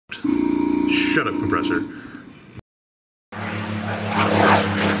Shut up, compressor.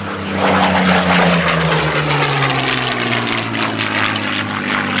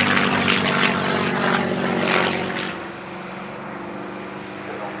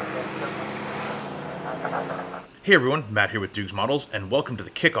 Hey everyone, Matt here with Duke's Models, and welcome to the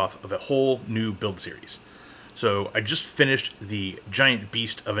kickoff of a whole new build series. So I just finished the giant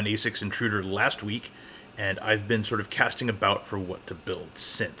beast of an A6 Intruder last week, and I've been sort of casting about for what to build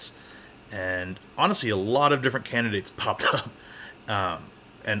since. And honestly, a lot of different candidates popped up,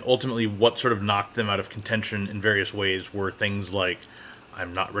 and ultimately what sort of knocked them out of contention in various ways were things like,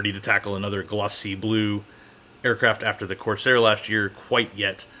 I'm not ready to tackle another glossy blue aircraft after the Corsair last year quite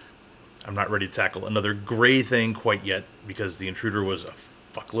yet. I'm not ready to tackle another gray thing quite yet, because the Intruder was a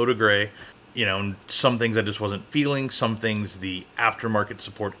fuckload of gray. You know, some things I just wasn't feeling, some things the aftermarket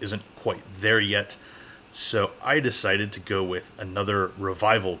support isn't quite there yet. So I decided to go with another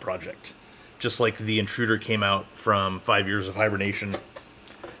revival project. Just like the Intruder came out from 5 years of hibernation,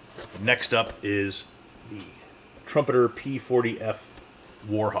 next up is the Trumpeter P-40F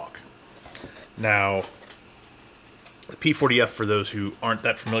Warhawk. Now, the P-40F, for those who aren't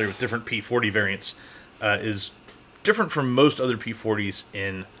that familiar with different P-40 variants, is different from most other P-40s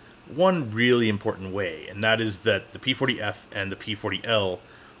in one really important way, and that is that the P-40F and the P-40L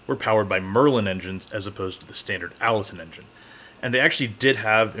were powered by Merlin engines as opposed to the standard Allison engine. And they actually did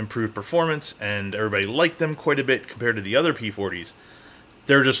have improved performance, and everybody liked them quite a bit compared to the other P-40s.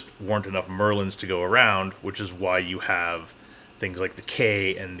 There just weren't enough Merlins to go around, which is why you have things like the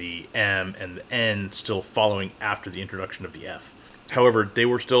K and the M and the N still following after the introduction of the F. However, they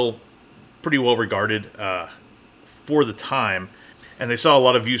were still pretty well regarded for the time, and they saw a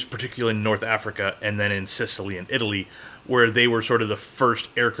lot of use, particularly in North Africa and then in Sicily and Italy, where they were sort of the first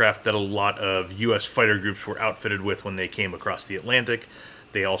aircraft that a lot of US fighter groups were outfitted with when they came across the Atlantic.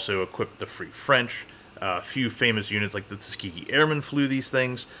 They also equipped the Free French. A few famous units like the Tuskegee Airmen flew these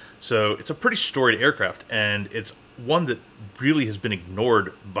things. So it's a pretty storied aircraft, and it's one that really has been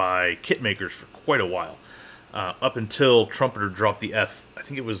ignored by kit makers for quite a while. Up until Trumpeter dropped the F, I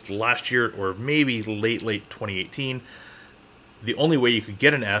think it was last year or maybe late 2018, the only way you could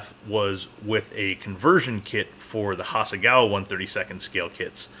get an F was with a conversion kit for the Hasegawa 132nd scale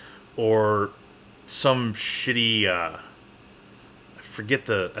kits, or some shitty, I forget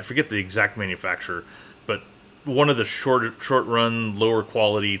the exact manufacturer, but one of the short run, lower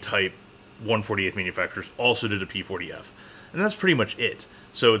quality type 148th manufacturers also did a P-40F, and that's pretty much it.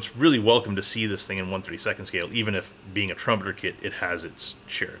 So it's really welcome to see this thing in 132nd scale, even if being a Trumpeter kit, it has its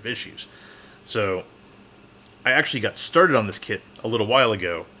share of issues. So I actually got started on this kit a little while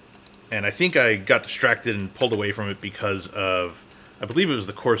ago, and I think I got distracted and pulled away from it because of, I believe it was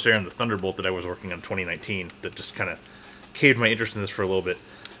the Corsair and the Thunderbolt that I was working on in 2019 that just kind of caved my interest in this for a little bit.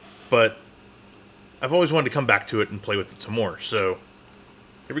 But I've always wanted to come back to it and play with it some more, so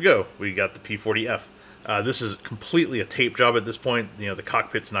here we go. We got the P-40F. This is completely a tape job at this point. You know, the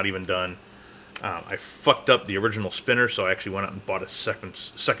cockpit's not even done. I fucked up the original spinner, so I actually went out and bought a second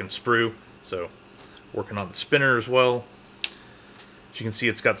sprue. So working on the spinner as well. As you can see,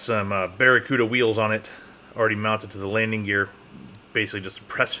 it's got some Barracuda wheels on it, already mounted to the landing gear. Basically just a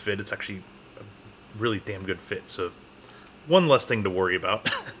press fit. It's actually a really damn good fit. So one less thing to worry about.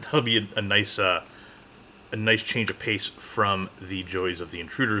 That'll be a nice change of pace from the joys of the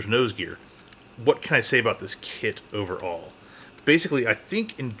Intruder's nose gear. What can I say about this kit overall? Basically, I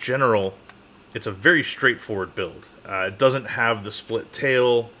think in general, it's a very straightforward build. It doesn't have the split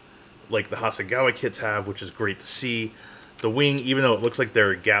tail like the Hasegawa kits have, which is great to see. The wing, even though it looks like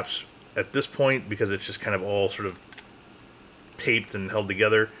there are gaps at this point because it's just kind of all sort of taped and held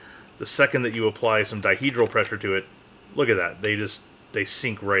together, the second that you apply some dihedral pressure to it, look at that, they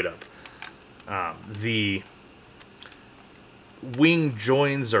sink right up. The wing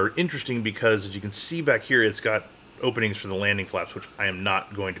joins are interesting because, as you can see back here, it's got openings for the landing flaps, which I am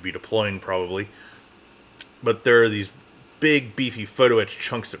not going to be deploying probably. But there are these big, beefy photo etch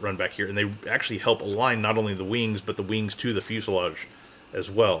chunks that run back here, and they actually help align not only the wings, but the wings to the fuselage as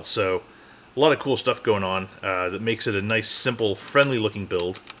well. So a lot of cool stuff going on that makes it a nice, simple, friendly-looking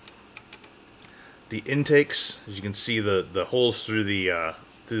build. The intakes, as you can see, the holes through the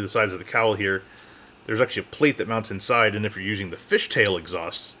sides of the cowl here, there's actually a plate that mounts inside, and if you're using the fishtail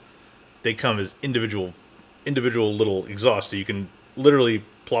exhausts, they come as individual little exhausts, so you can literally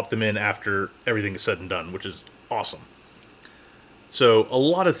plop them in after everything is said and done, which is awesome. So a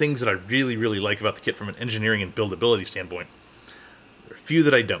lot of things that I really, really like about the kit from an engineering and buildability standpoint. There are a few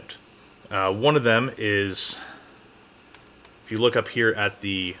that I don't. One of them is, if you look up here at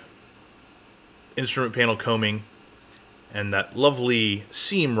the instrument panel combing, and that lovely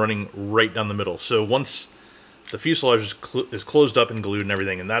seam running right down the middle. So once the fuselage is closed up and glued and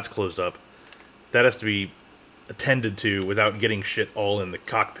everything, and that's closed up, that has to be attended to without getting shit all in the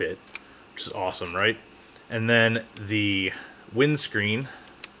cockpit, which is awesome, right? And then the windscreen,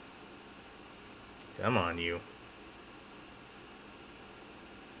 come on you.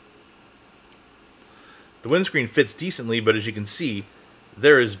 The windscreen fits decently, but as you can see,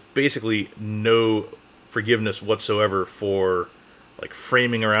 there is basically no forgiveness whatsoever for like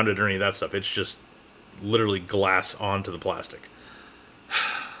framing around it or any of that stuff. It's just literally glass onto the plastic.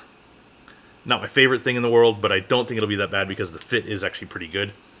 Not my favorite thing in the world, but I don't think it'll be that bad because the fit is actually pretty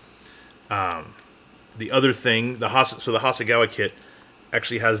good. The other thing, the Hasegawa kit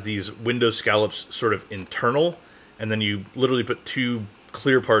actually has these window scallops sort of internal, and then you literally put two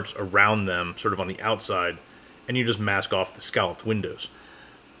clear parts around them, sort of on the outside, and you just mask off the scalloped windows.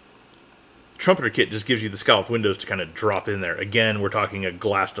 Trumpeter kit just gives you the scalloped windows to kind of drop in there. Again, we're talking a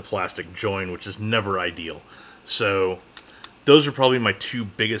glass to plastic join, which is never ideal. So those are probably my two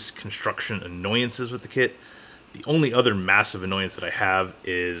biggest construction annoyances with the kit. The only other massive annoyance that I have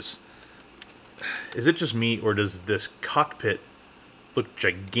is it just me, or does this cockpit look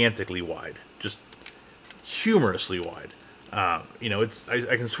gigantically wide? Just humorously wide. You know,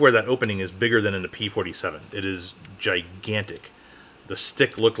 I can swear that opening is bigger than in a P-47. It is gigantic. The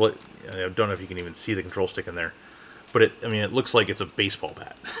stick looked like, I don't know if you can even see the control stick in there, but it looks like it's a baseball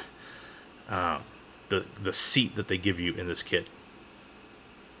bat. The seat that they give you in this kit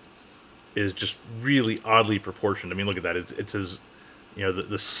is just really oddly proportioned. I mean, look at that. It's as, you know,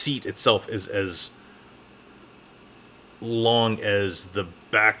 the seat itself is as long as the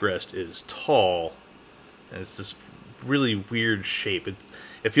backrest is tall, and it's this really weird shape.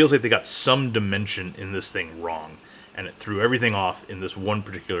 It feels like they got some dimension in this thing wrong, and it threw everything off in this one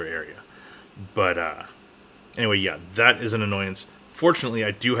particular area. But anyway, yeah, that is an annoyance. Fortunately, I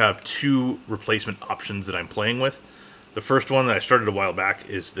do have two replacement options that I'm playing with. The first one that I started a while back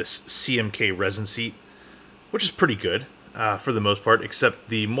is this CMK resin seat, which is pretty good for the most part, except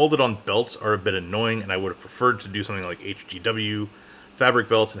the molded-on belts are a bit annoying, and I would have preferred to do something like HGW fabric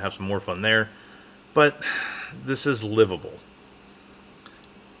belts and have some more fun there. But this is livable.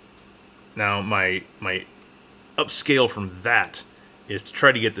 Now, my upscale from that is to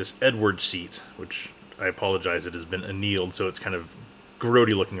try to get this Edward seat, which I apologize, it has been annealed, so it's kind of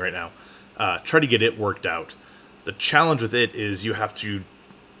grody looking right now. Try to get it worked out. The challenge with it is you have to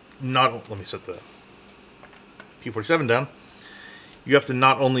let me set the P-47 down. You have to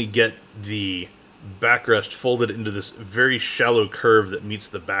not only get the backrest folded into this very shallow curve that meets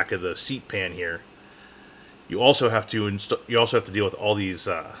the back of the seat pan here. You also have to deal with all these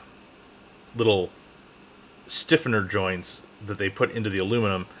little stiffener joints that they put into the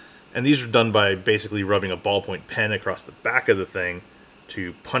aluminum, and these are done by basically rubbing a ballpoint pen across the back of the thing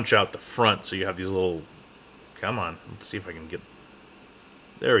to punch out the front, so you have these little, come on, let's see if I can get,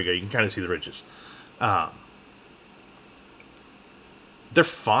 there we go, you can kind of see the ridges. They're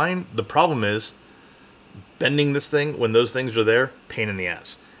fine. The problem is bending this thing when those things are there, pain in the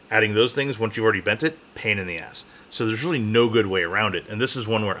ass. Adding those things once you've already bent it, pain in the ass. So there's really no good way around it, and this is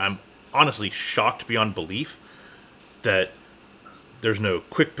one where I'm honestly shocked beyond belief that there's no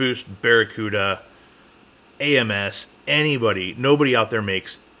Quick Boost, Barracuda, AMS, nobody out there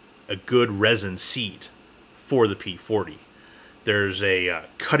makes a good resin seat for the P-40. There's a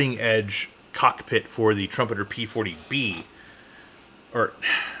cutting edge cockpit for the Trumpeter P-40B, or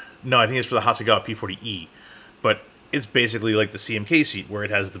no, I think it's for the Hasegawa P-40E, but it's basically like the CMK seat where it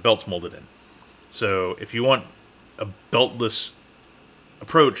has the belts molded in. So if you want a beltless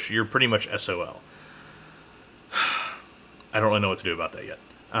approach, you're pretty much SOL. I don't really know what to do about that yet.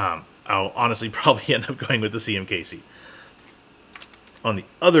 I'll honestly probably end up going with the CMK seat. On the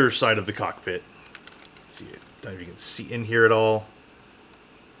other side of the cockpit, let's see, I don't know if you can see in here at all.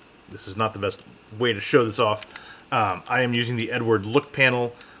 This is not the best way to show this off. I am using the Edward look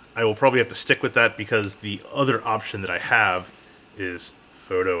panel. I will probably have to stick with that because the other option that I have is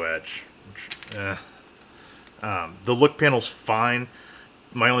photo etch. Which, the look panel's fine.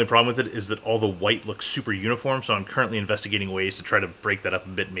 My only problem with it is that all the white looks super uniform, so I'm currently investigating ways to try to break that up a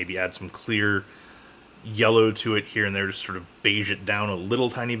bit, maybe add some clear yellow to it here and there, just sort of beige it down a little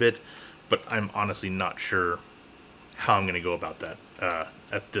tiny bit, but I'm honestly not sure how I'm going to go about that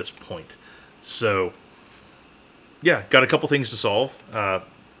at this point. So, yeah, got a couple things to solve.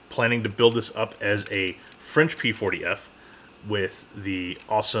 Planning to build this up as a French P-40F with the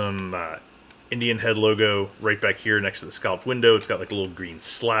awesome Indian head logo right back here next to the scalloped window. It's got like a little green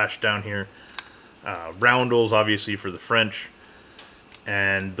slash down here. Roundels, obviously, for the French.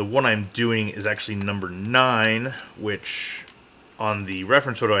 And the one I'm doing is actually number 9, which on the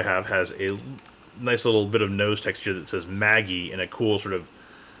reference photo I have has a nice little bit of nose texture that says Maggie in a cool sort of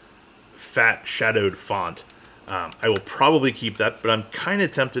fat shadowed font. I will probably keep that, but I'm kind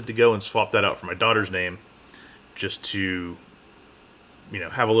of tempted to go and swap that out for my daughter's name, just to,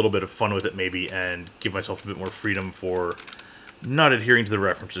 have a little bit of fun with it maybe, and give myself a bit more freedom for not adhering to the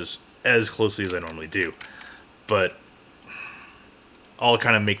references as closely as I normally do. But I'll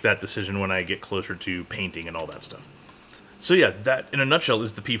kind of make that decision when I get closer to painting and all that stuff. So yeah, that in a nutshell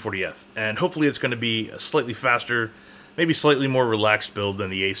is the P-40F, and hopefully it's going to be a slightly faster, maybe slightly more relaxed build than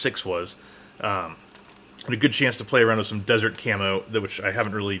the A6 was, and a good chance to play around with some desert camo, which I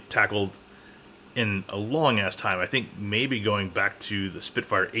haven't really tackled in a long-ass time. I think maybe going back to the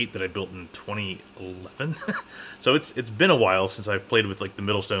Spitfire 8 that I built in 2011. So it's been a while since I've played with like the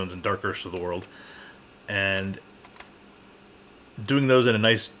Middlestones and Dark Earths of the world, and doing those in a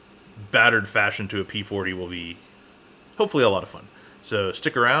nice battered fashion to a P-40 will be hopefully a lot of fun. So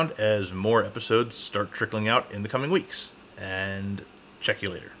stick around as more episodes start trickling out in the coming weeks, and check you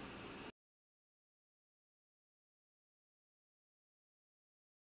later.